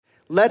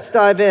Let's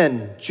dive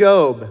in.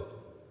 Job.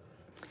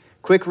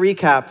 Quick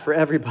recap for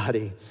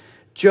everybody.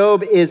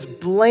 Job is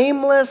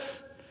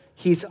blameless,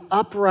 he's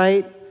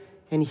upright,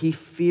 and he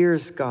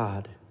fears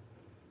God.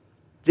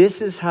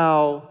 This is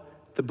how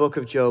the book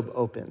of Job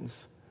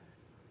opens.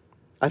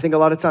 I think a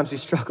lot of times we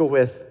struggle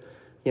with,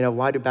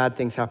 why do bad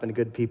things happen to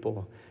good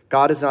people?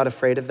 God is not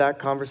afraid of that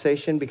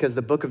conversation because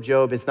the book of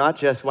Job is not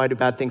just why do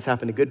bad things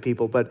happen to good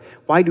people, but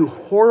why do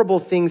horrible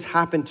things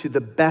happen to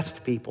the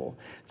best people?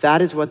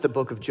 That is what the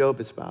book of Job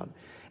is about.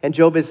 And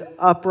Job is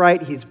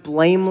upright, he's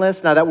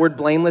blameless. Now that word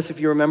blameless, if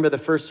you remember the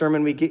first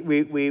sermon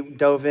we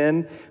dove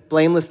in,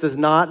 blameless does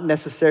not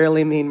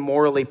necessarily mean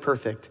morally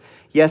perfect.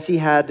 Yes, he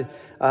had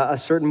a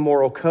certain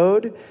moral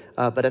code,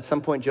 but at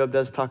some point Job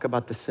does talk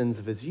about the sins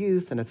of his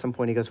youth, and at some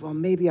point he goes, well,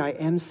 maybe I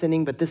am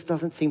sinning, but this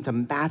doesn't seem to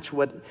match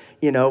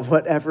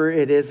whatever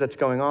it is that's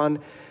going on.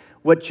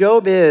 What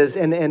Job is,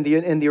 and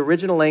in the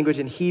original language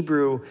in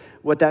Hebrew,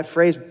 what that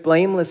phrase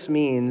blameless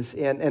means,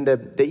 and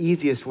the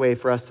easiest way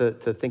for us to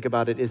think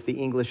about it is the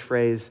English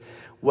phrase,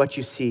 what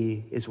you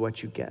see is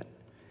what you get.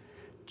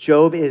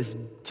 Job is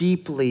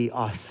deeply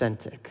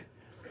authentic.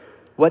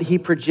 What he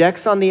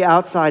projects on the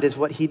outside is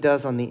what he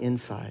does on the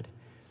inside.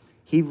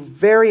 He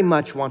very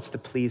much wants to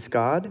please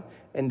God,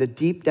 and the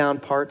deep down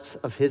parts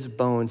of his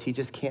bones, he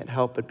just can't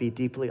help but be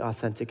deeply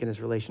authentic in his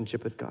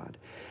relationship with God.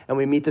 And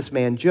we meet this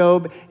man,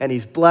 Job, and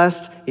he's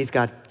blessed. He's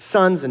got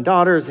sons and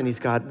daughters, and he's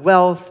got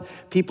wealth.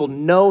 People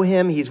know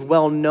him. He's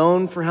well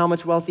known for how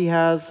much wealth he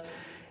has.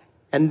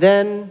 And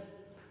then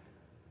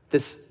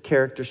this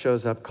character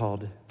shows up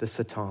called the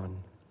Satan,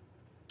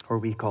 or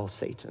we call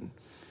Satan.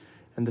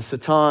 And the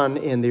Satan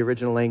in the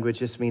original language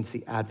just means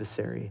the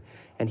adversary.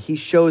 And he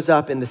shows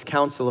up in this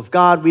council of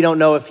God. We don't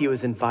know if he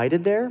was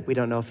invited there. We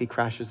don't know if he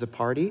crashes the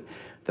party.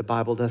 The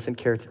Bible doesn't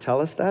care to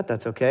tell us that.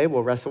 That's okay.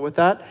 We'll wrestle with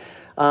that.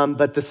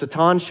 But the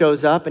Satan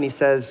shows up and he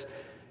says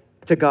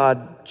to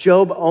God,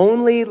 Job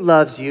only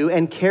loves you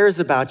and cares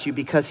about you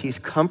because he's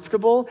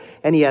comfortable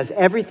and he has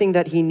everything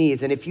that he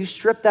needs. And if you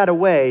strip that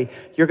away,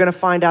 you're going to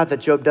find out that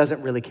Job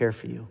doesn't really care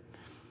for you.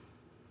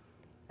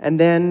 And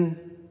then,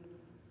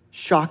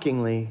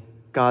 shockingly,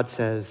 God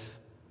says,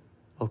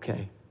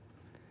 okay,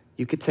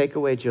 you could take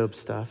away Job's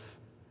stuff,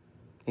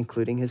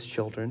 including his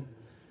children.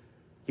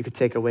 You could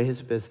take away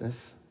his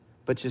business,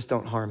 but just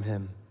don't harm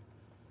him.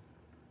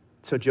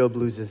 So Job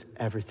loses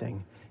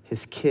everything,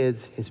 his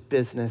kids, his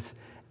business,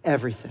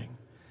 everything.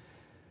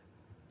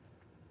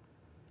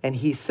 And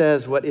he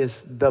says what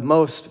is the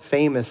most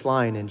famous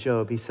line in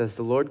Job. He says,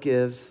 the Lord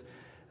gives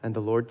and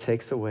the Lord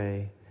takes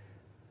away.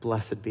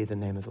 Blessed be the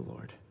name of the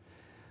Lord.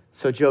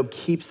 So Job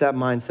keeps that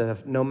mindset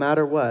of no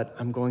matter what,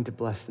 I'm going to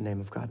bless the name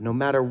of God. No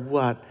matter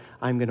what,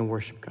 I'm going to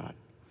worship God.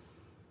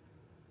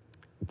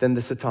 Then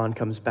the Satan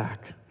comes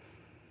back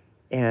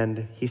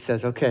and he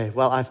says, okay,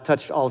 well, I've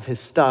touched all of his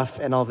stuff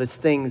and all of his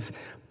things,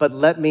 but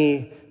let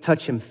me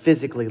touch him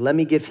physically. Let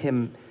me give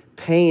him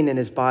pain in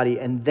his body,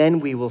 and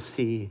then we will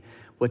see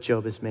what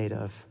Job is made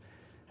of.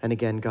 And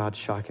again, God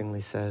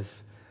shockingly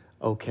says,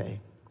 okay,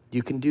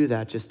 you can do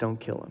that, just don't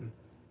kill him.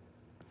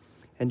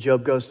 And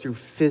Job goes through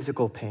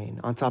physical pain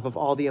on top of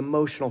all the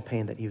emotional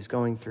pain that he was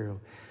going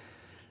through.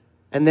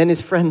 And then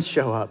his friends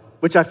show up,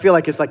 which I feel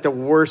like is like the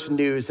worst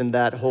news in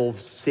that whole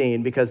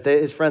scene because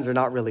his friends are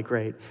not really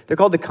great. They're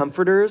called the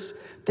comforters.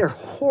 They're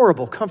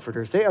horrible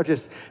comforters. They are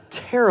just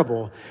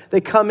terrible.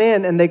 They come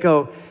in and they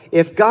go,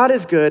 if God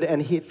is good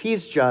and if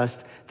he's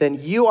just,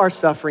 then you are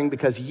suffering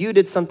because you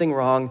did something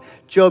wrong.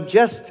 Job,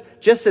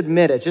 just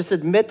admit it. Just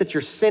admit that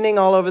you're sinning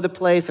all over the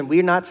place and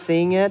we're not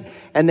seeing it,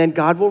 and then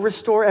God will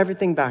restore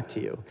everything back to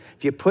you.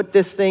 If you put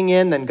this thing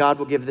in, then God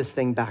will give this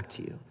thing back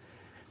to you.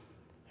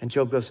 And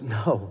Job goes,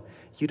 no,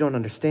 you don't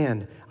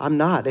understand. I'm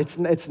not. It's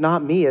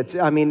not me.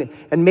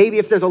 And maybe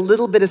if there's a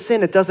little bit of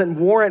sin, it doesn't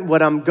warrant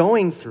what I'm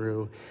going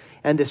through.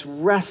 And this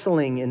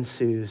wrestling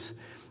ensues.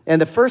 And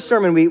the first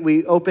sermon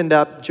we opened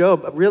up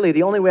Job, really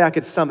the only way I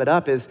could sum it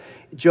up is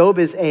Job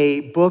is a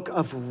book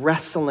of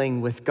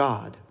wrestling with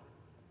God.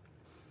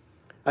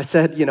 I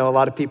said, a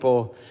lot of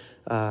people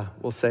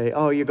will say,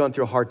 oh, you're going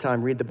through a hard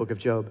time, read the book of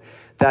Job.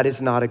 That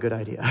is not a good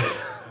idea.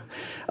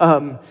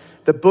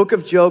 The book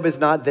of Job is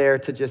not there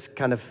to just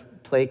kind of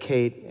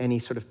placate any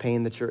sort of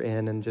pain that you're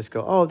in and just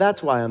go, oh,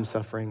 that's why I'm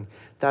suffering.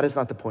 That is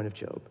not the point of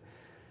Job.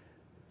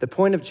 The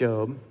point of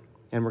Job,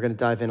 and we're going to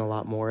dive in a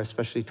lot more,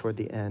 especially toward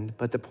the end,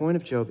 but the point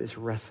of Job is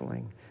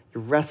wrestling.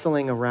 You're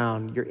wrestling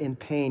around. You're in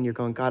pain. You're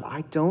going, God,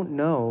 I don't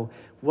know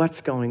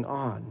what's going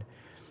on.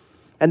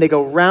 And they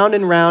go round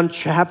and round,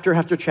 chapter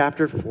after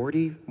chapter,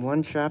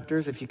 41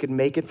 chapters, if you could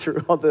make it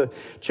through all the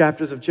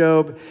chapters of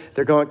Job.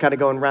 They're kind of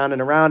going round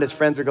and around. His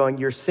friends are going,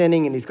 you're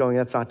sinning, and he's going,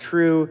 that's not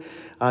true.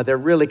 They're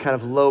really kind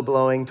of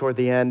low-blowing toward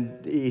the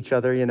end, each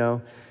other,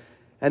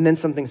 And then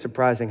something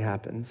surprising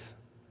happens.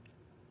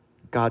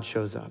 God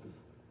shows up.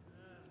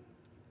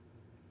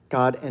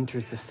 God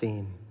enters the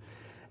scene.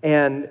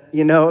 And,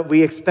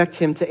 we expect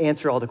him to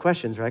answer all the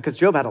questions, right? Because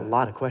Job had a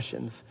lot of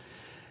questions.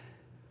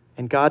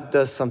 And God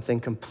does something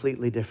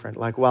completely different.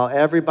 Like while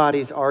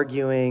everybody's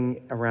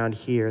arguing around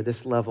here,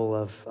 this level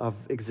of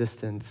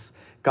existence,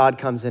 God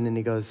comes in and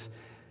he goes,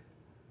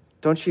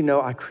 don't you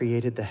know I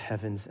created the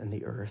heavens and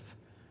the earth?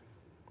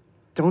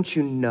 Don't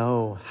you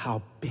know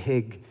how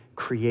big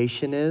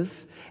creation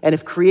is? And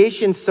if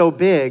creation's so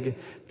big,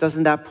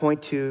 doesn't that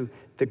point to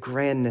the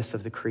grandness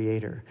of the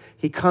Creator?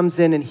 He comes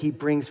in and he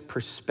brings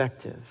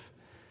perspective.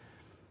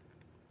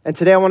 And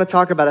today I want to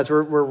talk about, as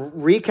we're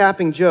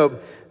recapping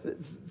Job,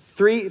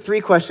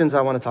 three questions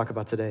I want to talk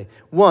about today.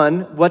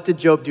 One, what did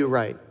Job do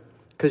right?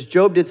 Because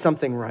Job did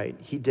something right.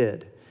 He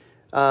did.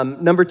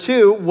 Number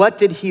two, what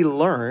did he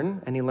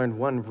learn? And he learned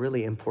one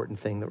really important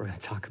thing that we're going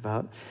to talk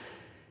about.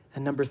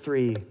 And number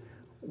three,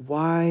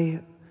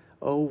 why,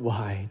 oh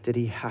why, did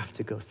he have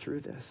to go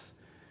through this?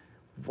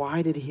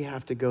 Why did he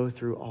have to go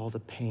through all the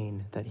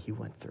pain that he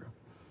went through?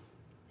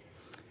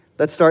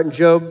 Let's start in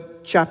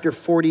Job chapter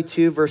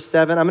 42, verse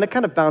 7. I'm going to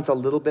kind of bounce a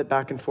little bit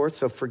back and forth,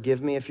 so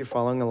forgive me if you're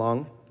following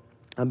along.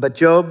 But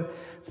Job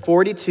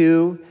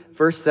 42,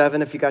 verse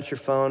 7, if you got your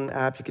phone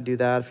app, you could do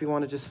that. If you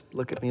want to just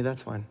look at me,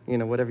 that's fine.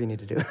 Whatever you need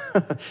to do.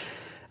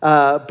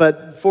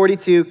 But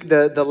 42,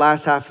 the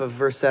last half of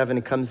verse 7,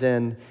 he comes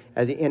in,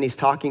 and he's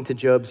talking to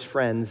Job's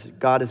friends.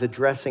 God is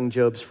addressing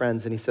Job's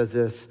friends, and he says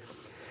this,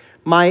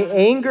 "My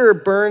anger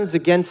burns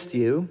against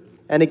you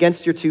and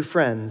against your two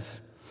friends,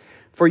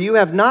 for you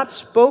have not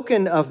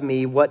spoken of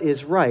me what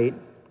is right,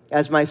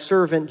 as my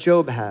servant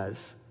Job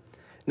has.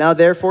 Now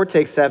therefore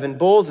take 7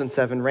 bulls and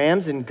 7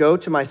 rams, and go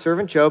to my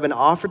servant Job and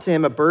offer to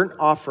him a burnt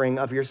offering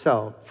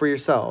for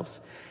yourselves.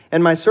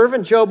 And my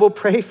servant Job will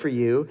pray for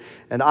you,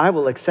 and I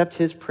will accept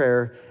his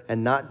prayer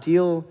and not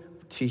deal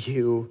to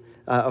you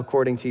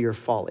according to your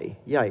folly."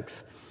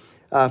 Yikes.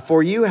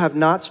 "For you have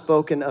not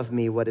spoken of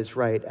me what is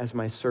right, as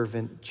my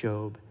servant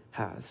Job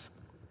has."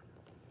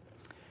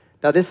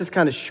 Now this is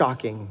kind of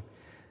shocking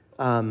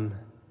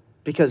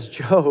because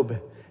Job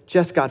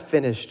just got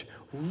finished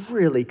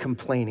really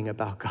complaining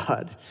about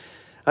God.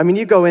 I mean,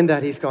 you go in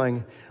that, he's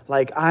going,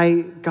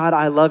 God,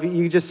 I love you.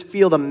 You just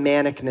feel the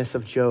manicness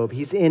of Job.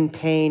 He's in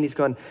pain. He's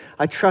going,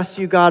 I trust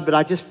you, God, but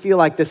I just feel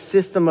like the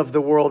system of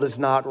the world is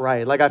not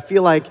right. I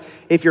feel like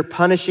if you're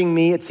punishing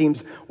me, it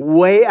seems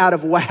way out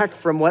of whack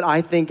from what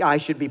I think I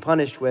should be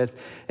punished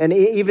with. And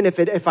even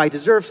if I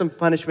deserve some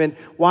punishment,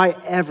 why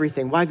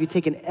everything? Why have you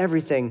taken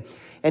everything?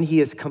 And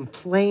he is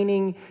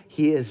complaining.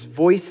 He is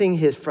voicing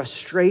his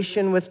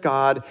frustration with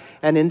God.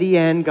 And in the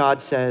end, God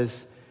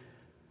says,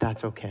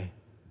 that's okay.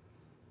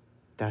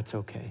 That's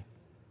okay.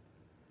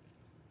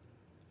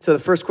 So the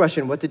first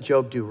question, what did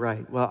Job do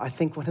right? Well, I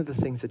think one of the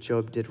things that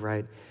Job did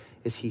right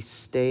is he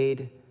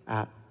stayed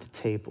at the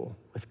table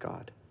with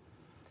God.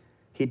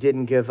 He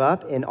didn't give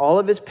up. In all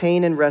of his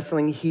pain and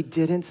wrestling, he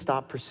didn't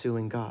stop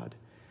pursuing God.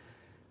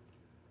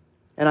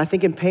 And I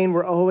think in pain,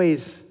 we're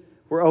always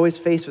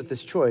faced with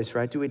this choice,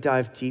 right? Do we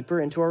dive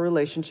deeper into our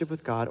relationship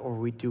with God,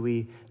 or do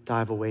we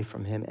dive away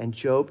from him? And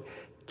Job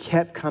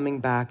kept coming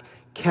back,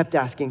 kept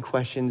asking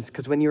questions,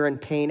 because when you're in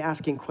pain,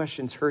 asking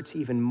questions hurts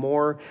even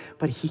more,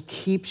 but he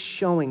keeps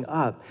showing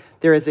up.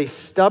 There is a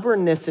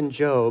stubbornness in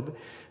Job,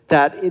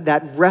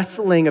 that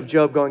wrestling of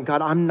Job going,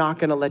 God, I'm not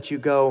going to let you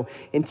go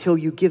until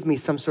you give me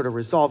some sort of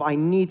resolve. I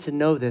need to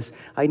know this.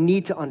 I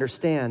need to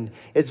understand.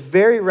 It's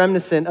very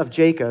reminiscent of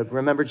Jacob.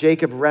 Remember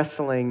Jacob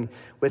wrestling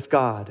with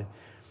God.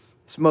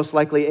 It's most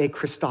likely a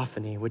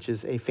Christophany, which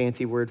is a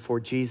fancy word for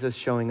Jesus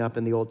showing up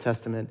in the Old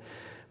Testament.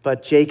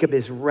 But Jacob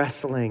is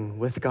wrestling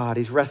with God.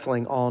 He's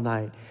wrestling all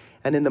night.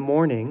 And in the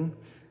morning,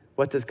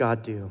 what does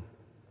God do?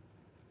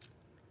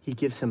 He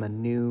gives him a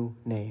new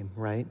name,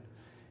 right?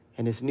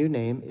 And his new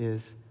name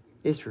is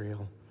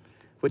Israel,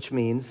 which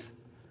means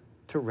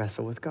to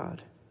wrestle with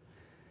God.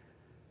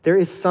 There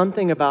is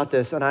something about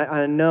this, and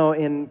I know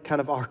in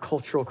kind of our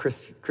cultural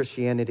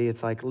Christianity,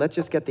 it's like, let's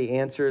just get the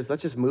answers.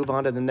 Let's just move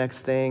on to the next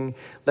thing.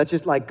 Let's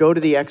just go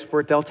to the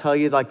expert. They'll tell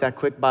you that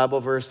quick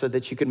Bible verse so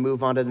that you can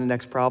move on to the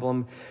next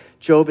problem.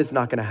 Job is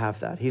not going to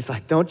have that. He's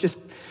like, don't just,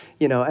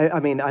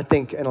 I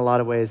think in a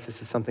lot of ways,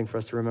 this is something for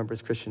us to remember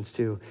as Christians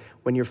too.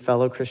 When your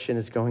fellow Christian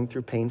is going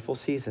through painful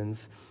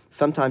seasons,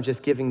 sometimes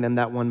just giving them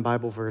that one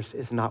Bible verse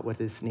is not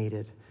what is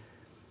needed.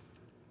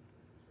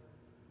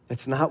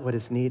 It's not what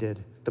is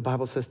needed. The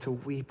Bible says to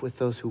weep with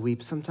those who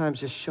weep. Sometimes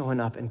just showing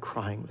up and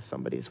crying with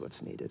somebody is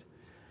what's needed.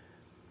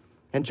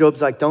 And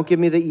Job's like, don't give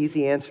me the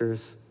easy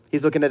answers.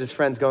 He's looking at his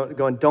friends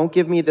going, don't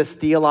give me this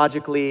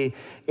theologically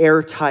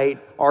airtight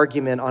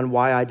argument on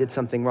why I did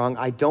something wrong.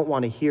 I don't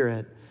want to hear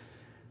it.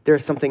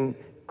 There's something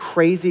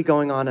crazy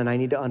going on and I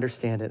need to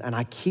understand it. And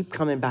I keep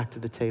coming back to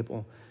the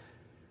table.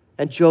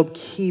 And Job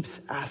keeps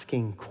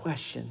asking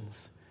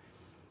questions.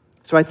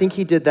 So I think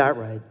he did that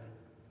right.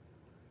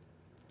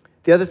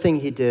 The other thing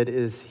he did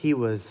is he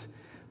was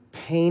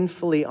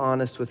painfully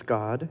honest with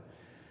God,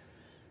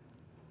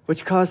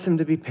 which caused him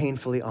to be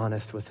painfully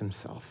honest with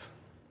himself.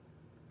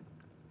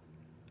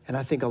 And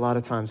I think a lot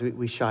of times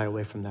we shy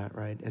away from that,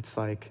 right? It's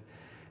like,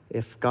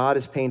 if God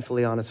is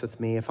painfully honest with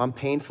me, if I'm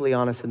painfully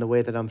honest in the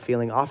way that I'm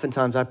feeling,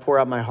 oftentimes I pour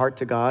out my heart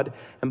to God,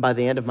 and by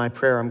the end of my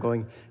prayer, I'm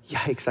going,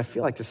 yikes, I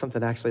feel like there's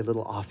something actually a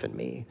little off in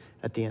me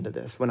at the end of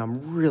this, when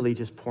I'm really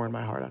just pouring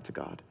my heart out to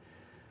God.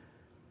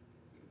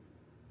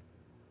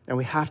 And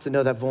we have to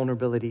know that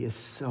vulnerability is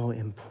so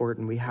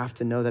important. We have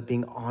to know that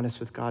being honest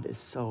with God is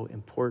so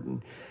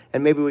important.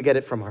 And maybe we get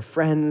it from our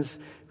friends,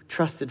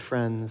 trusted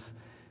friends.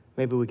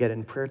 Maybe we get it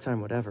in prayer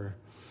time, whatever.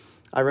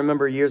 I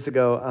remember years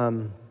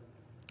ago,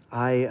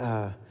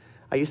 I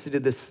used to do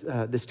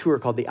this tour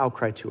called the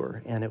Outcry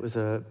Tour, and it was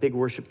a big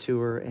worship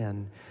tour.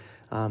 And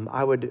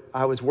I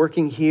was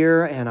working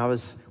here, and I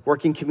was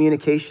working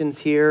communications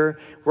here,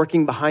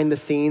 working behind the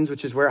scenes,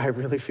 which is where I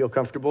really feel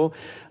comfortable,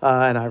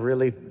 and I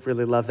really,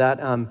 really love that.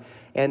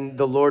 And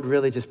the Lord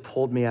really just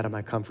pulled me out of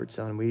my comfort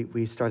zone.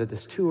 We started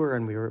this tour,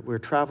 and we were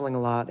traveling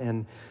a lot.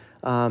 And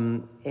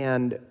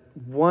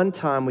one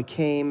time we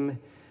came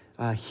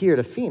here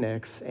to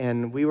Phoenix,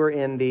 and we were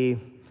in the,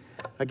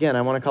 again,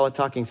 I want to call it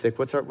Talking Stick.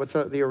 What's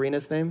the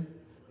arena's name?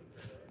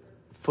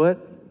 Footprint?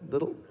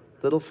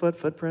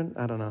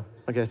 I don't know.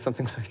 Okay,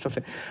 something.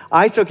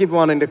 I still keep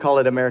wanting to call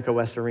it America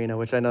West Arena,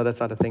 which I know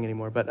that's not a thing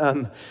anymore. But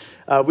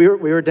we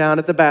were down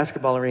at the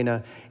basketball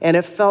arena, and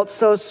it felt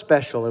so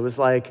special. It was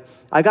like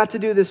I got to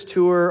do this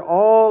tour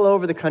all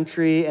over the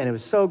country, and it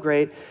was so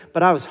great.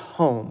 But I was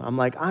home. I'm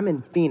like, I'm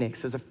in Phoenix.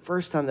 It was the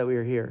first time that we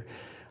were here.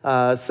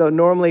 So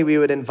normally we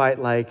would invite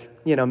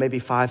maybe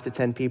 5 to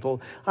 10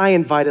 people. I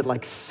invited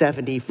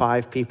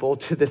 75 people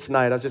to this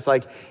night. I was just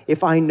like,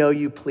 if I know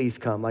you, please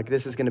come.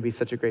 This is going to be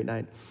such a great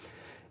night.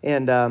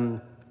 And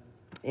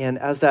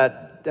as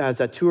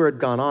that tour had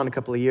gone on a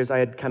couple of years, I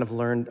had kind of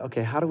learned,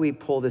 okay, how do we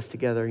pull this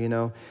together,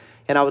 And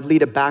I would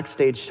lead a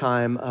backstage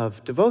time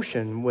of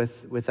devotion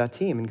with that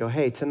team and go,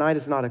 hey, tonight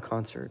is not a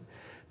concert.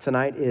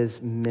 Tonight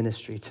is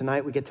ministry.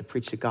 Tonight we get to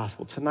preach the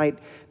gospel. Tonight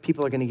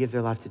people are going to give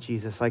their life to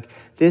Jesus.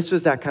 This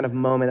was that kind of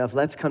moment of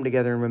let's come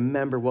together and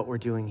remember what we're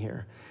doing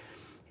here.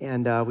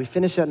 And we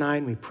finished that night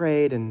and we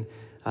prayed, and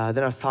then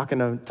I was talking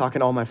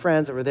to all my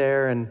friends that were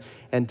there,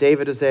 and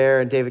David was there,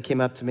 and David came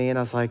up to me and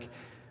I was like,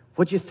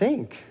 what'd you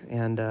think?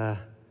 And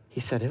he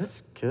said, it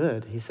was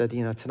good. He said,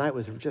 tonight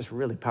was just a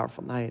really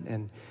powerful night.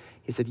 And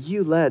he said,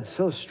 you led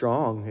so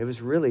strong. It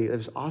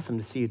was awesome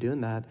to see you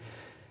doing that.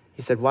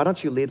 He said, why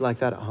don't you lead like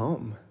that at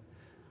home?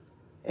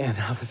 And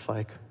I was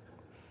like,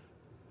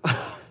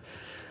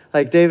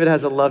 David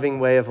has a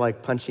loving way of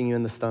punching you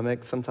in the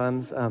stomach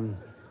sometimes.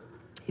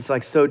 He's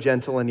so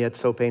gentle and yet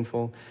so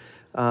painful.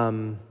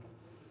 And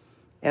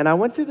I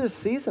went through this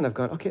season of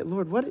going, okay,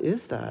 Lord, what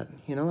is that?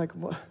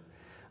 What?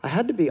 I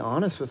had to be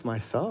honest with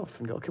myself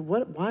and go, okay,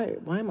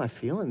 why am I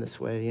feeling this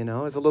way?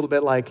 It's a little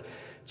bit like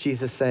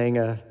Jesus saying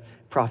a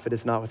prophet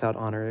is not without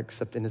honor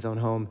except in his own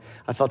home.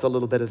 I felt a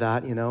little bit of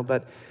that,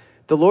 but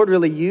the Lord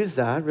really used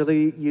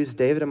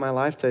David in my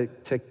life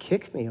to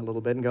kick me a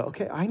little bit and go,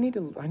 okay, I need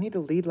to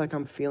lead like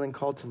I'm feeling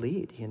called to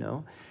lead,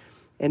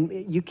 And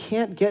you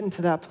can't get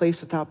into that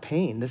place without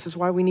pain. This is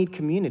why we need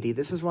community.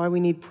 This is why we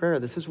need prayer.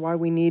 This is why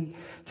we need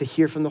to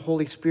hear from the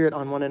Holy Spirit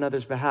on one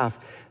another's behalf.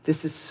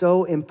 This is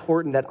so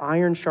important that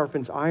iron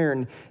sharpens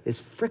iron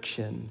is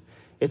friction.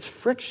 It's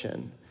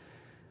friction,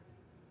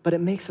 but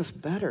it makes us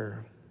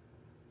better.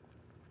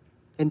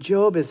 And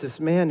Job is this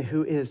man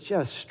who is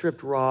just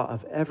stripped raw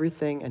of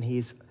everything, and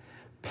he's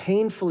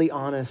painfully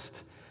honest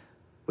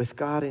with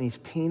God, and he's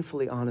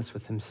painfully honest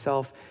with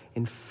himself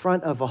in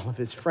front of all of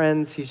his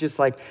friends. He's just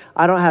like,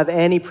 I don't have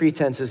any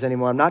pretenses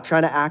anymore. I'm not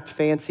trying to act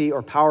fancy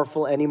or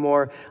powerful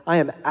anymore. I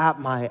am at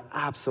my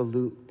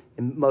absolute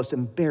and most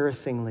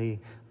embarrassingly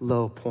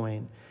low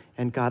point.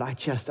 And God,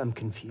 I'm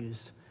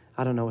confused.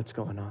 I don't know what's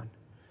going on.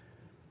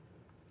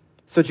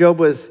 So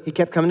Job he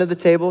kept coming to the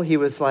table. He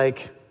was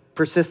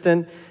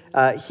persistent.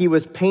 He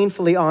was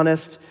painfully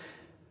honest.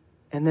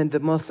 And then the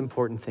most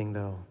important thing,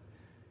 though,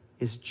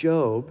 is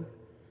Job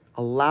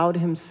allowed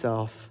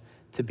himself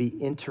to be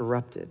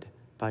interrupted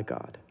by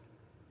God.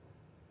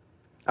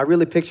 I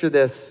really picture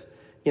this,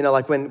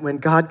 when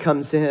God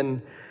comes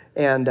in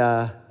and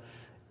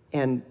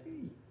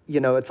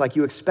it's like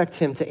you expect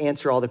him to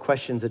answer all the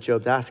questions that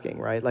Job's asking,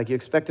 right? You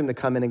expect him to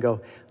come in and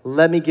go,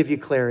 let me give you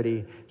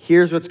clarity.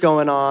 Here's what's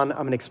going on. I'm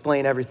going to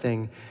explain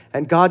everything.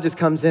 And God just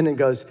comes in and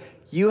goes,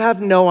 you have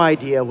no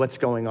idea what's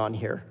going on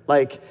here.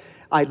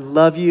 I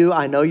love you.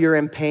 I know you're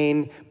in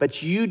pain,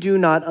 but you do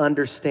not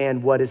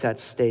understand what is at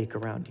stake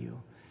around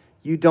you.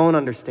 You don't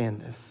understand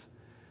this.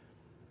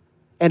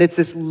 And it's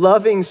this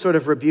loving sort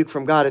of rebuke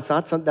from God. It's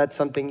not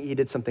that he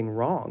did something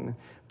wrong,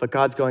 but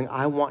God's going,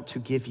 I want to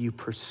give you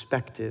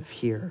perspective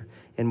here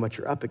in what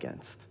you're up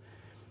against.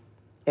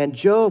 And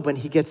Job, when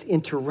he gets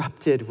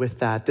interrupted with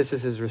that, this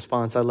is his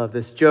response. I love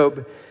this.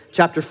 Job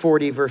chapter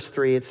 40, verse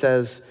 3, it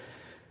says,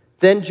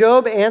 then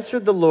Job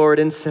answered the Lord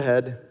and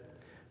said,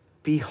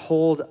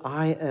 behold,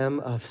 I am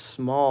of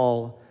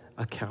small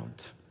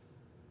account.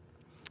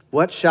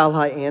 What shall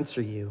I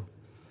answer you?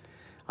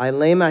 I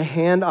lay my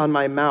hand on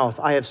my mouth.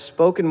 I have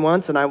spoken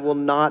once and I will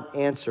not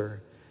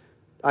answer.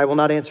 I will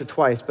not answer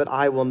twice, but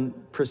I will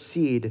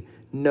proceed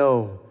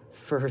no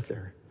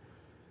further.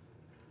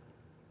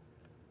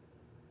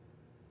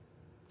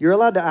 You're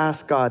allowed to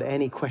ask God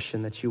any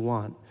question that you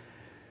want,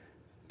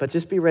 but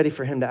just be ready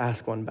for him to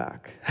ask one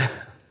back.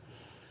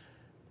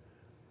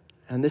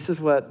 And this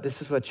is what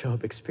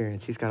Job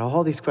experienced. He's got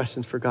all these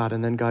questions for God,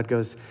 and then God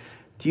goes,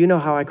 do you know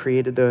how I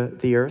created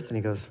the earth? And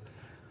he goes,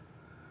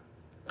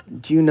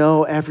 do you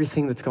know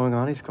everything that's going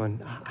on? He's going,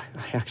 I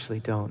actually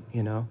don't,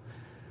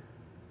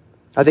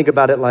 I think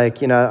about it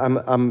like,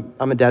 I'm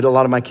a dad. A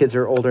lot of my kids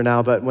are older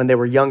now, but when they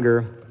were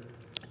younger,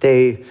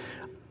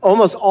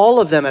 almost all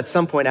of them at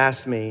some point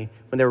asked me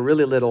when they were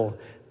really little,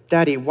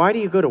 Daddy, why do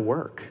you go to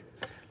work?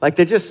 Like,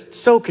 they're just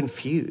so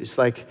confused.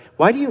 Like,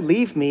 why do you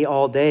leave me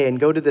all day and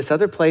go to this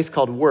other place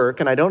called work,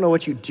 and I don't know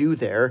what you do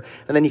there,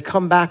 and then you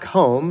come back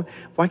home?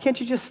 Why can't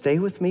you just stay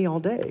with me all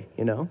day,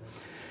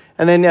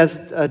 And then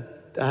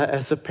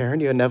as a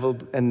parent, you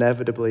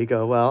inevitably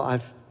go, well,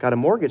 I've got a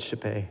mortgage to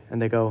pay.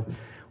 And they go,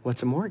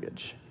 what's a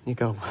mortgage? You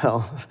go,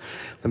 well,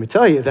 let me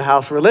tell you, the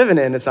house we're living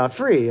in, it's not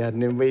free.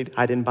 And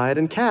I didn't buy it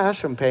in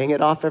cash. I'm paying it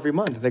off every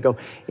month. And they go,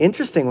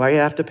 interesting, why do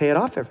you have to pay it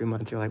off every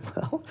month? You're like,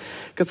 well,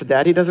 because the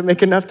daddy doesn't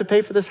make enough to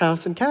pay for this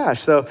house in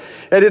cash. So,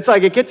 and it's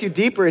like, it gets you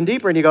deeper and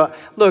deeper. And you go,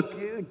 look,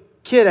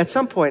 kid, at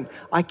some point,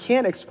 I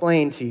can't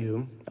explain to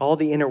you all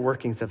the inner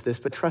workings of this,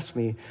 but trust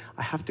me,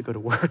 I have to go to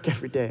work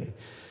every day.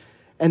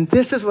 And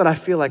this is what I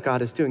feel like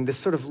God is doing, this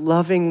sort of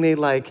lovingly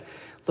like,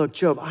 look,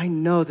 Job, I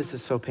know this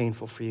is so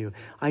painful for you.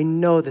 I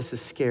know this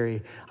is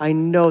scary. I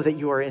know that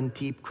you are in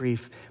deep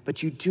grief,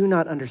 but you do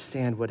not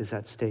understand what is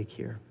at stake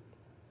here.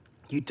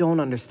 You don't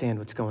understand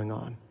what's going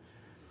on.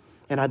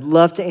 And I'd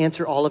love to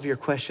answer all of your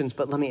questions,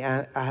 but let me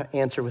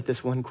answer with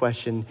this one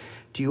question.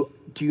 Do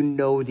you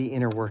know the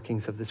inner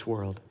workings of this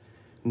world?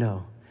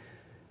 No.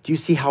 Do you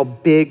see how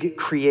big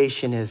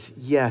creation is?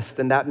 Yes,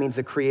 then that means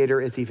the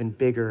Creator is even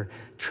bigger.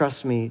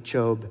 Trust me,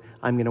 Job,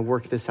 I'm going to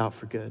work this out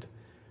for good.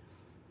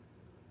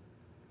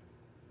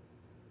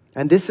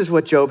 And this is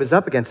what Job is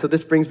up against. So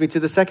this brings me to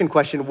the second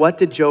question. What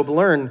did Job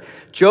learn?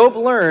 Job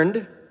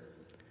learned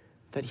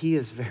that he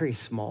is very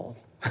small.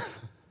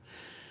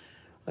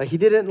 Like, he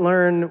didn't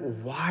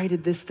learn, why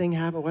did this thing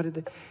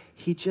happen?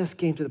 He just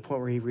came to the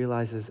point where he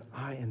realizes,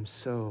 I am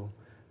so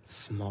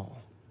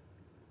small.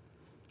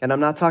 And I'm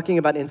not talking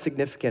about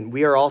insignificant.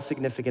 We are all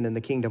significant in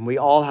the kingdom. We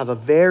all have a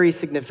very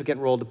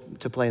significant role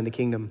to play in the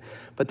kingdom.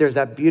 But there's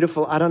that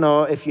beautiful, I don't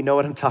know if you know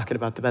what I'm talking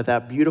about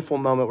that beautiful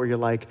moment where you're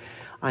like,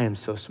 I am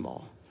so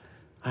small.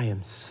 I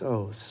am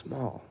so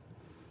small.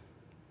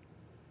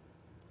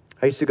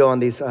 I used to go on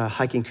these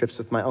hiking trips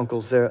with my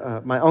uncles.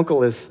 My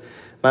Uncle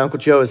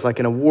Joe is like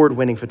an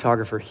award-winning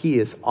photographer. He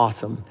is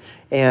awesome.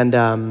 And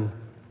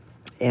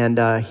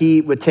he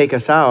would take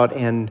us out,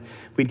 and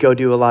we'd go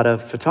do a lot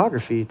of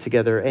photography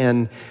together.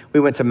 And we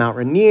went to Mount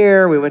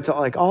Rainier. We went to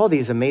like all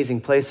these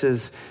amazing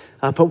places.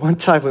 But one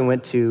time we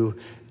went to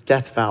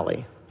Death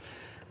Valley,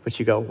 which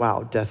you go,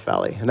 wow, Death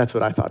Valley. And that's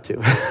what I thought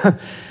too.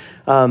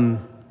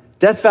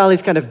 Death Valley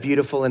is kind of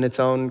beautiful in its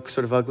own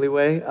sort of ugly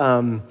way.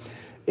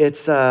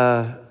 It's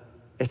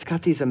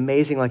got these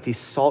amazing, like these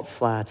salt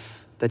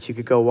flats that you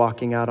could go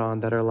walking out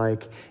on that are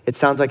like, it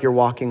sounds like you're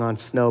walking on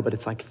snow, but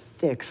it's like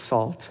thick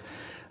salt.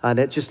 And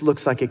it just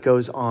looks like it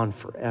goes on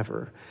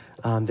forever.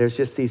 There's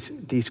just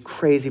these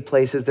crazy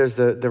places. There's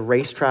the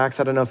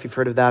racetracks. I don't know if you've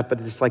heard of that, but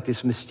it's like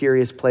this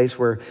mysterious place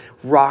where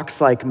rocks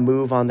like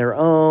move on their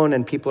own,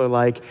 and people are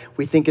like,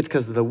 we think it's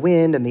because of the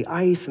wind and the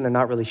ice, and they're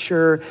not really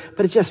sure,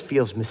 but it just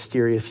feels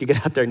mysterious. You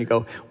get out there and you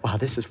go, wow,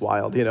 this is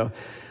wild,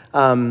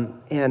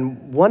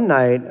 And one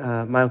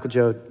night, my Uncle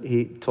Joe,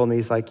 he told me,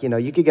 he's like,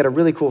 you could get a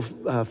really cool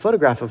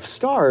photograph of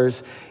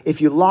stars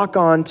if you lock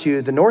on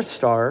to the North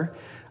Star.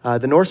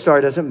 The North Star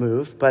doesn't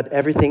move, but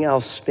everything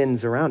else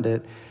spins around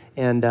it.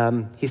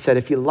 And he said,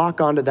 if you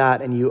lock onto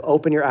that and you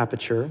open your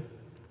aperture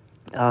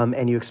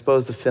and you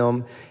expose the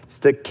film, it's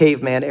the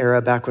caveman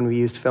era back when we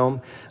used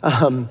film.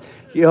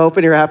 You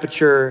open your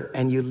aperture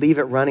and you leave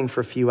it running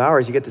for a few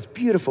hours, you get this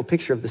beautiful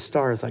picture of the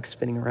stars like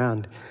spinning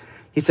around.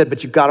 He said,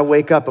 but you got to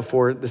wake up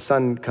before the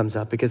sun comes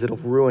up because it'll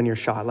ruin your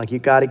shot. Like, you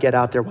got to get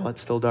out there while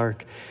it's still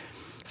dark.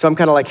 So I'm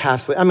kind of like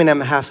I'm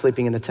half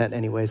sleeping in the tent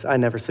anyways. I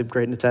never sleep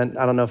great in the tent.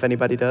 I don't know if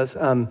anybody does.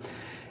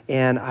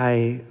 And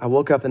I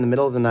woke up in the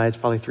middle of the night. It's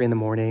probably 3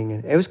 a.m.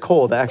 and it was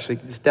cold. Actually,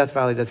 this Death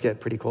Valley does get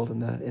pretty cold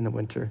in the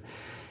winter.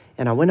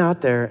 And I went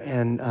out there,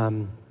 and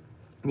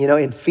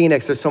in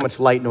Phoenix, there's so much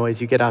light noise.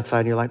 You get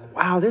outside and you're like,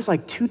 wow, there's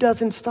like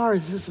 24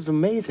 stars. This is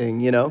amazing,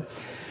 You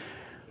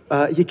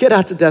get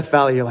out to Death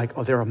Valley, you're like,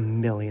 oh, there are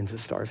millions of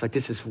stars. Like,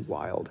 this is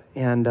wild.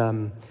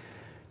 And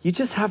you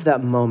just have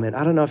that moment.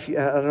 I don't know if you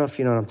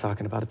know what I'm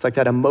talking about. It's like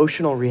that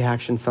emotional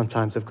reaction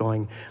sometimes of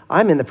going,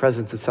 I'm in the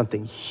presence of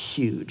something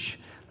huge.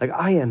 Like,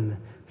 I am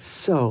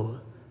so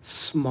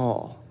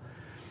small.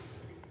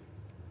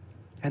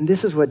 And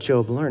this is what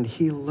Job learned.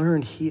 He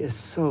learned he is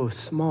so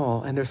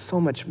small, and there's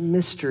so much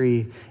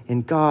mystery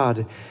in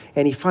God,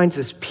 and he finds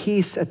this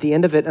peace at the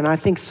end of it. And I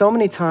think so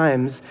many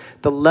times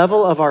the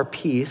level of our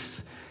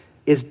peace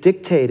is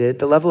dictated,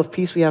 the level of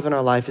peace we have in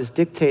our life is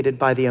dictated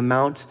by the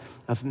amount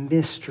of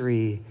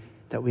mystery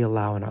that we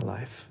allow in our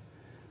life.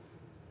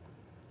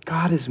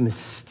 God is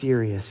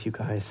mysterious, you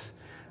guys.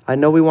 I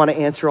know we want to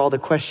answer all the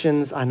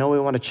questions. I know we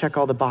want to check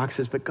all the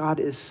boxes, but God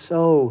is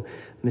so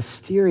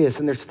mysterious,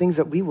 and there's things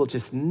that we will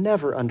just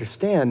never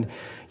understand.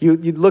 You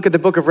look at the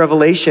book of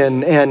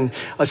Revelation, and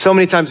so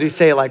many times we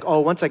say like, oh,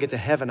 once I get to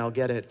heaven, I'll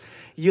get it.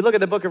 You look at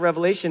the book of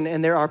Revelation,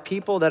 and there are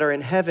people that are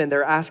in heaven,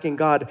 they're asking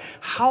God,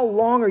 how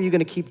long are you going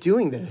to keep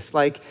doing this?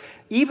 Like,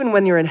 even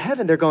when you're in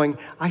heaven, they're going,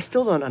 I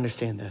still don't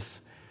understand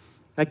this.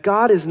 Like,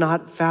 God is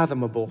not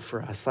fathomable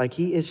for us. Like,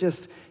 he is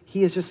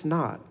just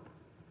not.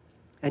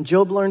 And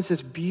Job learns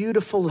this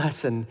beautiful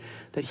lesson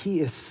that he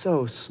is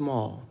so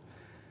small.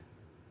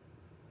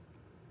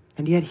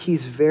 And yet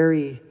he's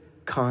very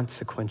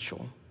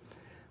consequential,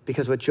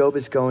 because what Job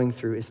is going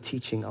through is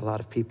teaching a lot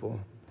of people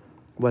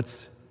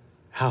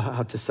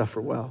how to suffer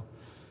well.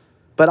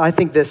 But I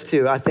think this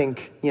too. I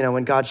think,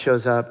 when God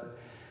shows up,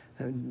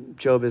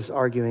 Job is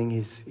arguing,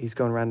 he's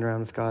going round and around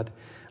with God.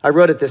 I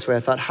wrote it this way. I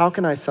thought, how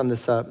can I sum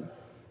this up?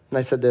 And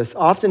I said this: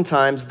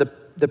 oftentimes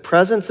the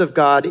presence of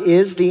God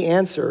is the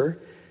answer,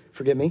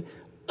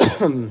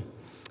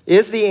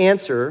 is the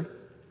answer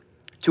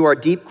to our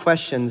deep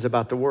questions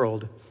about the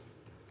world.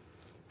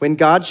 When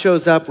God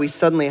shows up, we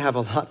suddenly have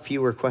a lot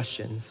fewer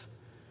questions.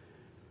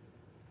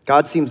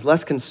 God seems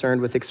less concerned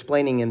with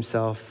explaining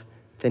himself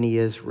than he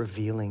is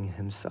revealing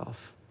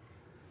himself.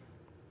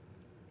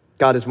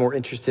 God is more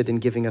interested in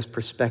giving us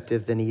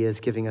perspective than he is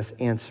giving us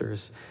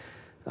answers.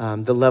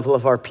 The level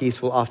of our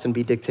peace will often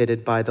be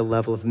dictated by the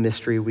level of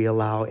mystery we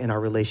allow in our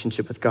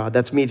relationship with God.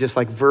 That's me just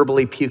like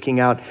verbally puking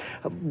out.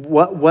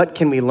 What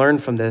can we learn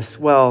from this?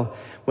 Well,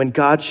 when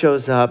God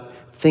shows up,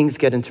 things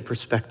get into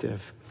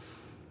perspective.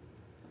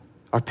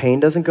 Our pain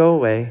doesn't go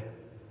away.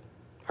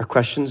 Our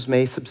questions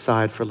may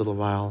subside for a little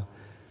while,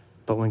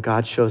 but when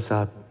God shows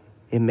up,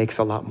 it makes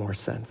a lot more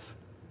sense.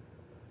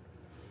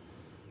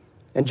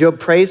 And Job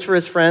prays for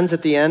his friends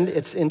at the end.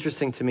 It's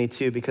interesting to me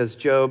too, because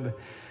Job,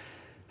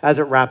 as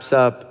it wraps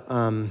up,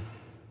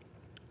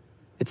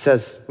 it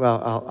says,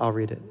 well, I'll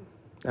read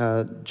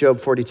it. Job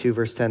 42,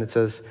 verse 10, it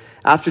says,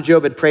 after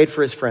Job had prayed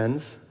for his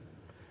friends,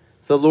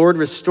 the Lord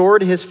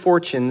restored his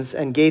fortunes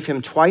and gave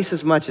him twice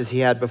as much as he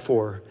had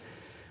before.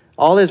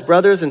 All his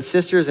brothers and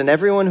sisters and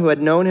everyone who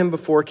had known him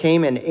before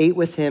came and ate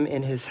with him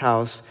in his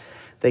house.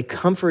 They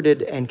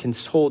comforted and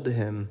consoled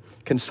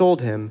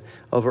him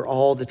over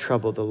all the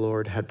trouble the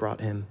Lord had brought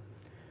him.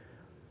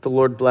 The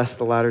Lord blessed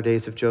the latter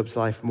days of Job's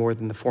life more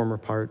than the former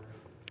part.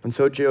 And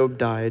so Job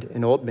died,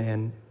 an old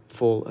man,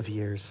 full of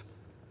years.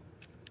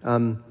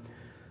 I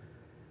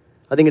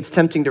think it's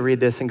tempting to read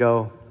this and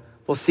go,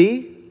 well,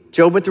 see,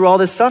 Job went through all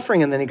this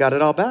suffering and then he got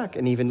it all back,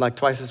 and even like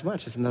twice as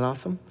much. Isn't that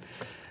awesome?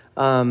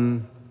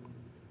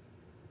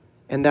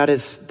 And that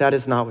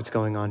is not what's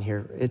going on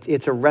here.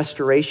 It's a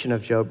restoration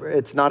of Job.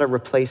 It's not a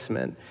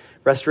replacement.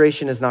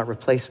 Restoration is not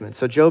replacement.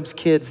 So Job's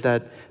kids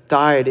that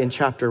died in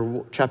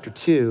chapter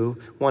 2,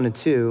 1 and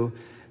 2,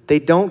 they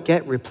don't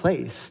get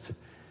replaced.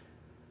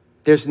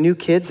 There's new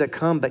kids that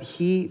come, but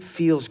he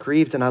feels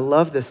grieved. And I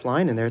love this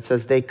line in there. It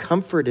says, they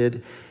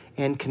comforted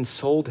and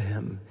consoled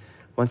him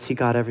once he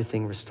got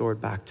everything restored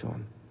back to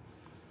him.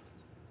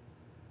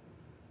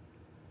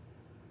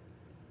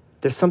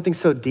 There's something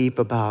so deep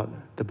about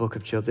the book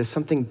of Job. There's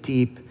something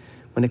deep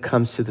when it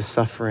comes to the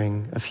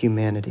suffering of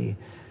humanity.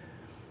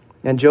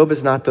 And Job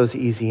is not those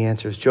easy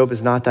answers. Job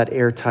is not that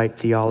airtight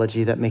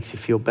theology that makes you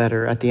feel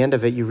better. At the end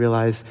of it, you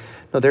realize,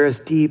 no, there is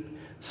deep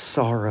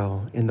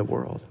sorrow in the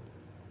world.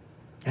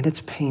 And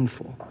it's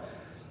painful.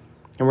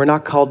 And we're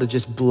not called to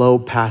just blow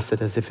past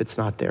it as if it's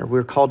not there.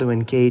 We're called to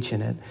engage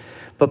in it.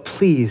 But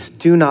please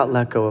do not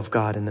let go of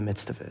God in the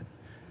midst of it.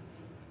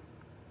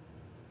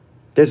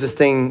 There's this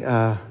thing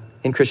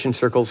in Christian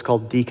circles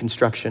called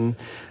deconstruction.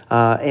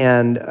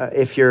 And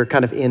if you're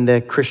kind of in the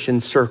Christian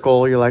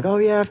circle, you're like, oh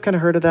yeah, I've kind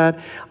of heard of that.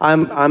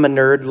 I'm a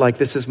nerd, like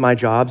this is my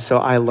job, so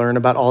I learn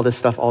about all this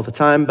stuff all the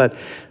time. But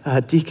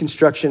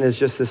deconstruction is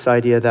just this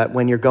idea that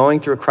when you're going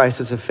through a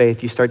crisis of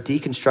faith, you start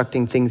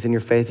deconstructing things in your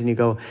faith and you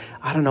go,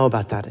 I don't know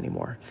about that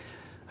anymore.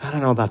 I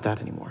don't know about that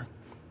anymore.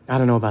 I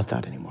don't know about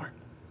that anymore.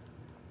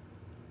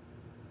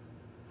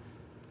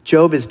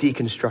 Job is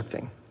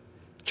deconstructing.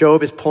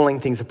 Job is pulling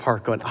things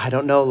apart, going, I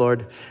don't know,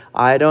 Lord.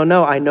 I don't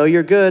know. I know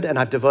you're good, and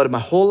I've devoted my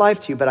whole life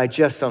to you, but I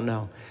just don't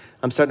know.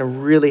 I'm starting to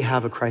really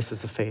have a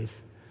crisis of faith.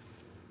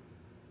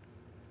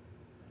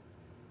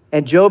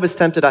 And Job is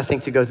tempted, I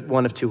think, to go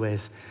one of two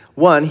ways.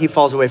 One, he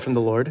falls away from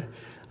the Lord.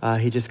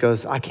 He just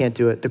goes, I can't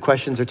do it. The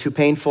questions are too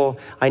painful.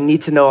 I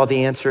need to know all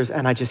the answers,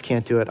 and I just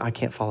can't do it. I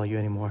can't follow you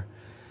anymore.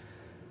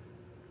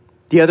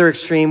 The other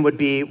extreme would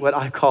be what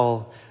I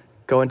call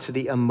going to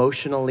the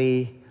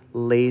emotionally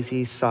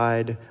lazy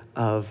side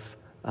of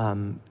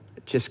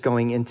just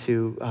going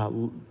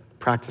into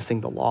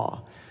practicing the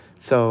law.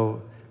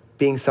 So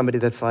being somebody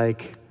that's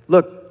like,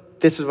 look,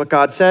 this is what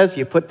God says.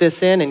 You put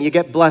this in and you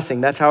get blessing.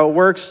 That's how it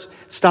works.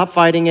 Stop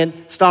fighting it.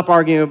 Stop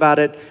arguing about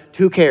it.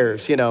 Who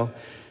cares,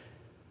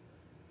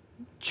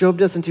 Job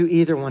doesn't do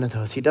either one of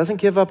those. He doesn't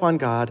give up on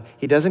God.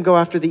 He doesn't go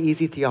after the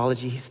easy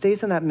theology. He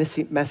stays in that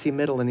messy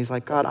middle, and he's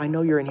like, God, I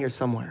know you're in here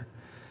somewhere.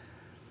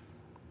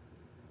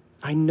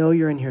 I know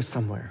you're in here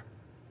somewhere.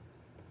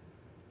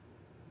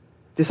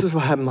 This is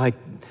why I'm like,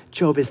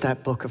 Job is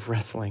that book of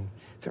wrestling.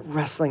 It's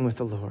wrestling with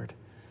the Lord.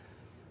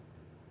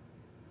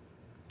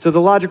 So the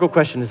logical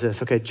question is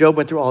this. Okay, Job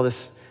went through all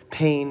this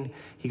pain.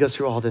 He goes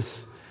through all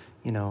this,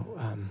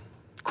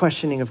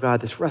 questioning of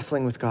God, this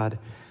wrestling with God.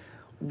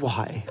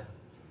 Why?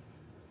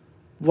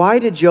 Why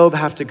did Job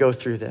have to go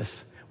through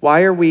this?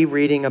 Why are we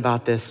reading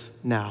about this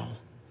now?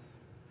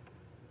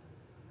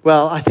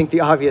 Well, I think the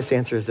obvious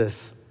answer is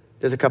this.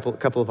 There's a couple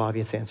of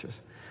obvious answers.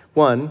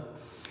 One,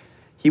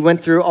 he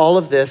went through all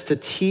of this to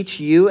teach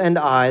you and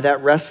I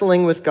that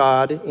wrestling with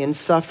God in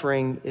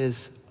suffering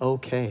is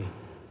okay.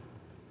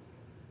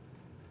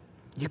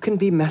 You can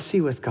be messy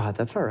with God.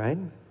 That's all right.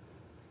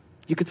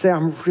 You could say,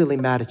 I'm really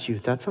mad at you.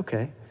 That's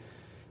okay.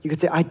 You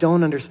could say, I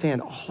don't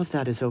understand. All of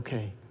that is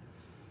okay.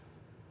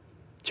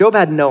 Job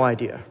had no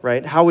idea,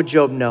 right? How would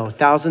Job know?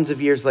 Thousands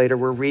of years later,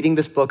 we're reading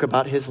this book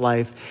about his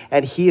life,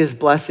 and he is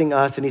blessing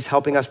us, and he's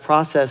helping us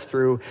process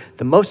through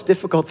the most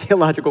difficult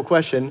theological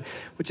question,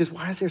 which is,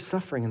 why is there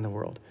suffering in the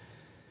world?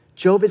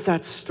 Job is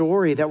that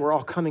story that we're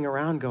all coming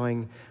around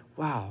going,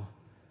 wow,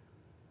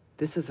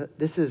 this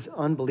is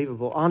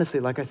unbelievable. Honestly,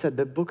 like I said,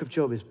 the book of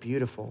Job is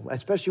beautiful,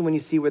 especially when you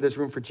see where there's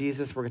room for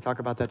Jesus. We're going to talk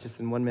about that just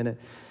in 1 minute.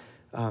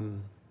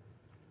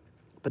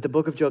 But the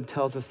book of Job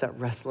tells us that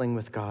wrestling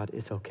with God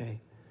is okay.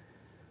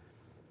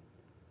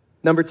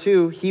 Number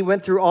two, he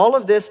went through all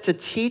of this to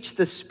teach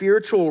the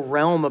spiritual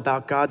realm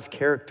about God's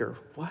character.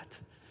 What?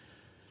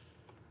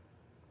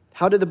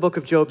 How did the book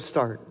of Job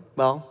start?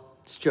 Well,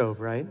 it's Job,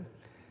 right?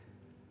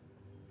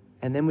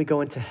 And then we go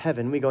into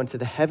heaven. We go into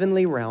the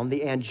heavenly realm,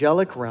 the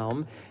angelic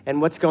realm.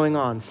 And what's going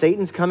on?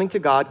 Satan's coming to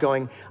God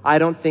going, I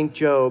don't think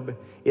Job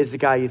is the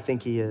guy you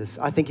think he is.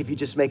 I think if you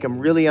just make him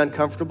really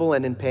uncomfortable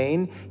and in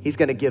pain, he's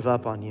going to give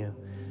up on you.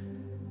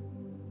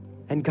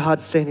 And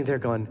God's standing there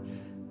going,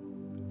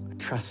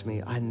 trust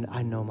me,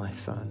 I know my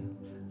son.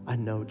 I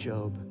know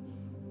Job.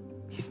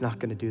 He's not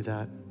going to do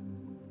that.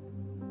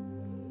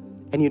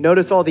 And you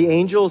notice all the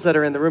angels that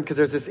are in the room because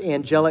there's this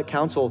angelic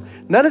council.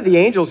 None of the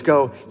angels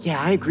go, yeah,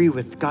 I agree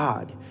with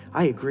God.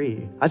 I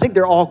agree. I think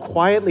they're all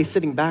quietly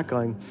sitting back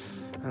going,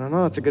 I don't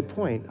know, that's a good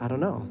point. I don't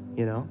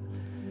know,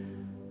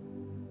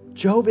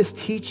 Job is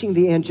teaching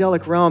the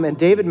angelic realm, and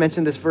David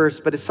mentioned this verse,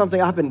 but it's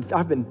something I've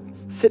been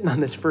sitting on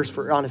this verse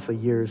for honestly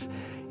years.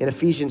 In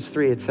Ephesians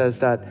 3, it says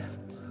that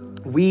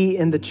we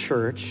in the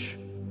church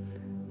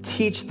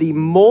teach the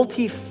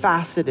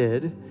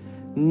multifaceted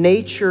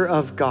nature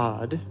of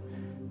God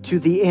to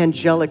the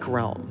angelic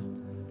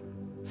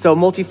realm. So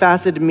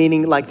multifaceted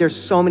meaning like there's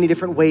so many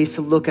different ways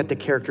to look at the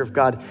character of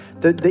God.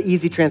 The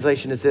easy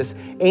translation is this: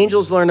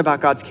 angels learn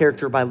about God's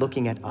character by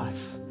looking at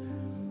us.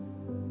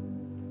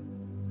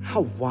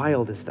 How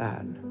wild is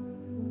that?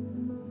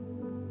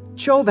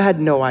 Job had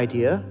no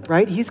idea,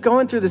 right? He's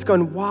going through this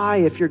going, why?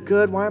 If you're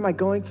good, why am I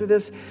going through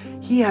this?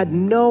 He had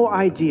no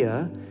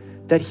idea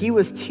that he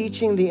was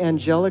teaching the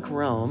angelic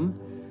realm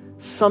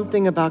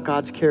something about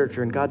God's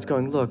character. And God's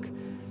going, look,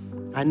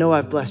 I know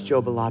I've blessed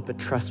Job a lot, but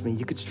trust me,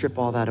 you could strip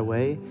all that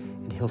away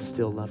and he'll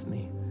still love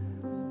me.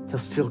 He'll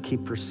still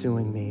keep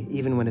pursuing me,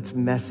 even when it's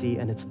messy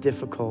and it's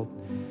difficult.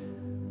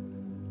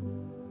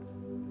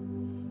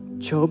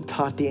 Job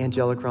taught the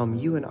angelic realm.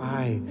 You and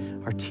I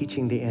are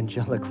teaching the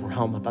angelic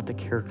realm about the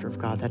character of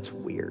God. That's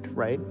weird,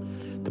 right?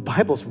 The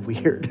Bible's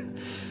weird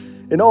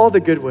in all the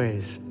good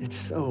ways. It's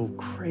so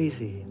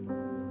crazy.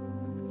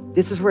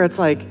 This is where it's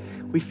like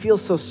we feel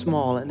so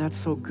small, and that's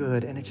so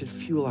good, and it should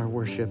fuel our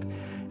worship,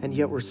 and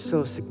yet we're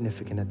so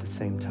significant at the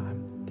same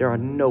time. There are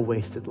no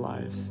wasted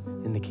lives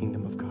in the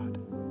kingdom of God.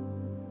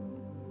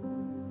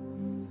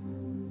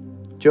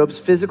 Job's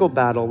physical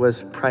battle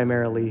was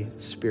primarily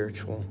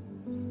spiritual.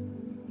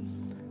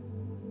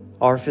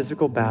 Our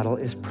physical battle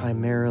is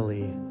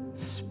primarily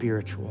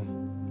spiritual.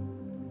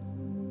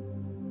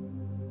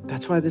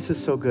 That's why this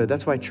is so good.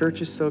 That's why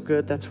church is so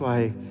good. That's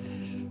why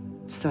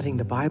studying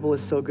the Bible is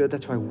so good.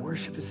 That's why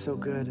worship is so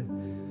good.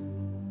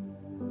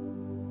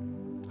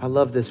 I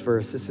love this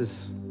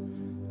verse.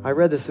 I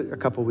read this a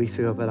couple weeks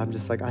ago, but I'm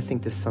just like, I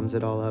think this sums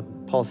it all up.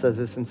 Paul says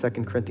this in 2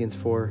 Corinthians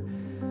 4.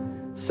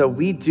 So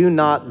we do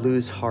not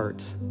lose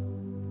heart.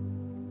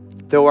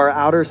 Though our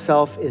outer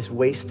self is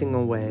wasting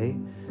away,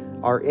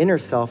 our inner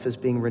self is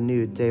being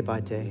renewed day by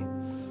day.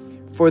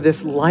 For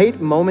this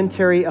light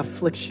momentary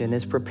affliction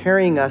is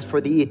preparing us for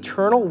the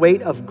eternal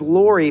weight of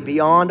glory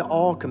beyond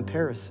all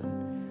comparison.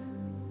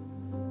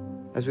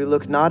 As we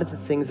look not at the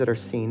things that are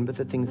seen, but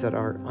the things that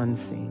are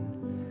unseen.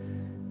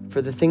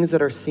 For the things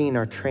that are seen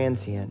are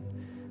transient,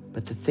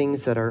 but the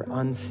things that are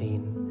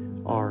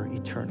unseen are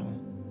eternal.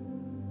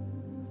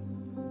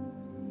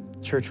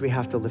 Church, we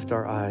have to lift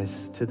our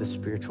eyes to the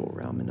spiritual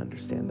realm and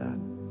understand that.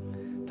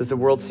 Does the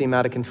world seem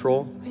out of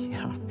control?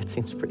 Yeah, it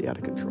seems pretty out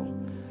of control.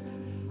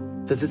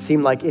 Does it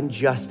seem like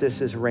injustice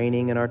is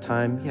reigning in our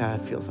time? Yeah,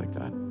 it feels like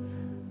that.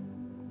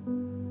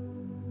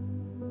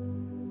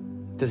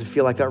 Does it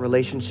feel like that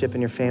relationship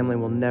in your family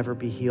will never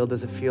be healed?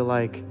 Does it feel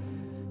like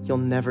you'll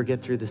never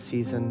get through the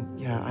season?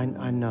 Yeah,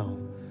 I know.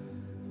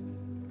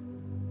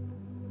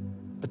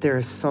 But there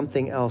is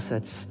something else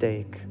at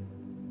stake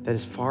that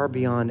is far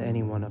beyond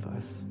any one of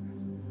us.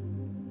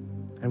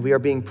 And we are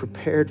being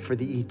prepared for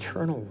the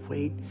eternal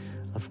weight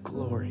of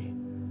glory.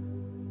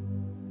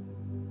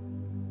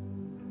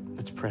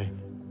 pray.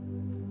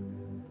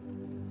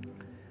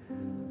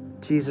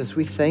 Jesus,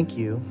 we thank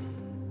you.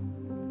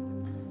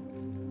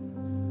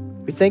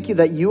 We thank you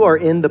that you are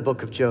in the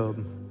book of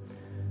Job.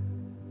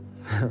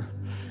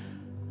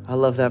 I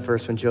love that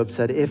verse when Job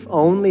said, if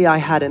only I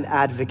had an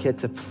advocate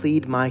to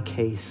plead my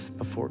case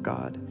before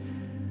God.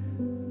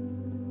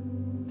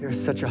 There's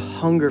such a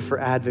hunger for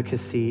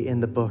advocacy in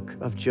the book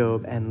of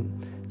Job,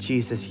 and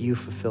Jesus, you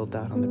fulfilled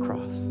that on the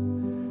cross.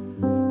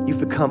 You've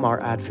become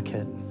our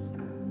advocate.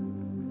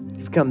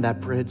 You've become that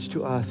bridge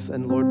to us.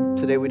 And Lord,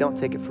 today we don't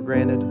take it for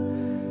granted.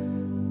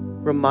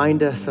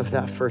 Remind us of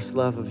that first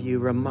love of you.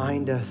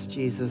 Remind us,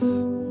 Jesus.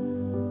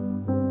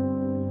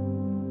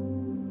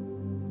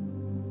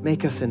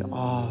 Make us in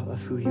awe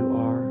of who you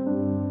are.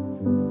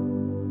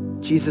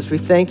 Jesus, we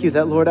thank you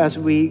that, Lord, as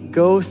we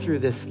go through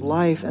this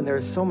life and there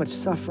is so much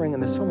suffering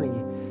and there's so many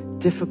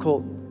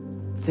difficult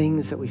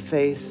things that we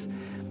face,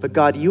 but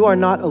God, you are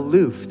not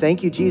aloof.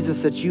 Thank you,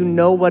 Jesus, that you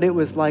know what it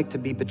was like to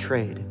be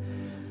betrayed.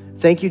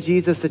 Thank you,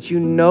 Jesus, that you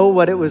know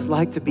what it was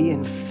like to be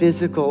in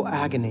physical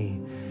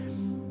agony.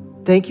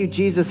 Thank you,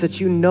 Jesus, that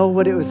you know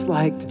what it was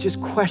like to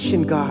just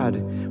question God.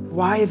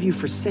 Why have you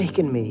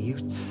forsaken me?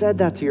 You said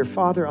that to your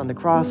Father on the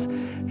cross.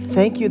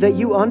 Thank you that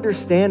you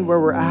understand where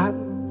we're at.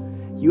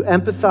 You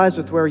empathize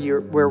with where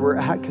we're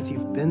at because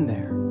you've been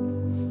there.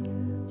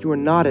 You are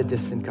not a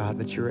distant God,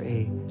 but you're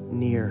a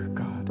near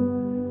God.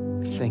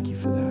 Thank you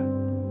for that.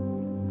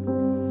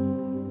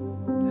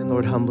 And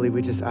Lord, humbly,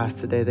 we just ask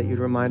today that you'd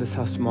remind us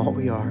how small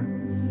we are.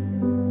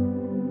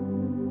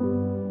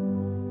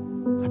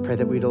 I pray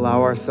that we'd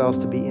allow ourselves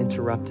to be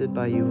interrupted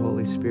by you,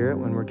 Holy Spirit,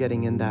 when we're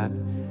getting in that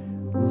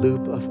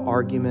loop of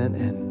argument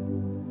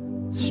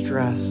and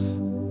stress.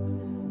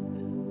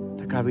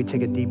 That God, we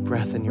take a deep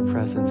breath in your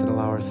presence and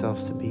allow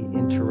ourselves to be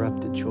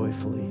interrupted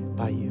joyfully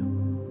by you.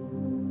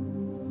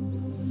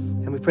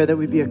 And we pray that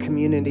we be a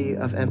community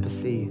of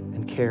empathy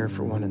and care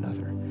for one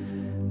another.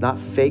 Not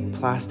fake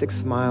plastic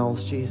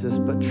smiles, Jesus,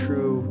 but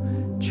true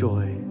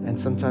joy. And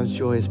sometimes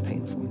joy is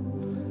painful.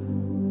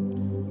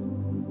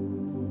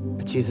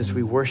 But Jesus,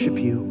 we worship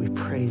you, we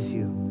praise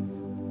you.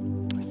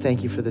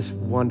 Thank you for this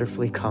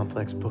wonderfully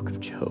complex book of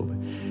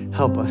Job.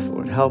 Help us,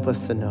 Lord. Help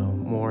us to know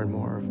more and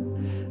more of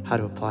how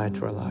to apply it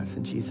to our lives.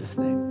 In Jesus'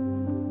 name,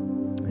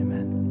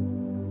 amen.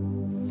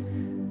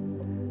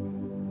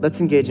 Let's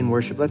engage in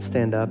worship. Let's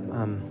stand up.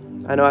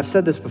 I know I've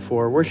said this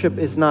before. Worship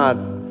is not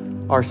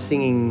our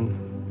singing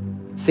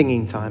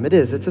time. It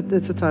is. It's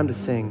a time to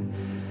sing.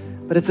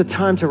 But it's a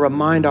time to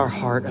remind our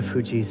heart of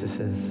who Jesus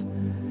is.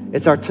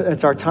 It's our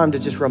time to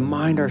just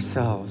remind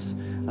ourselves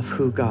of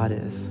who God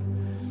is.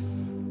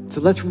 So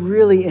let's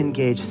really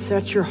engage.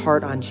 Set your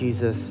heart on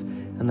Jesus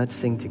and let's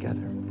sing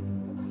together.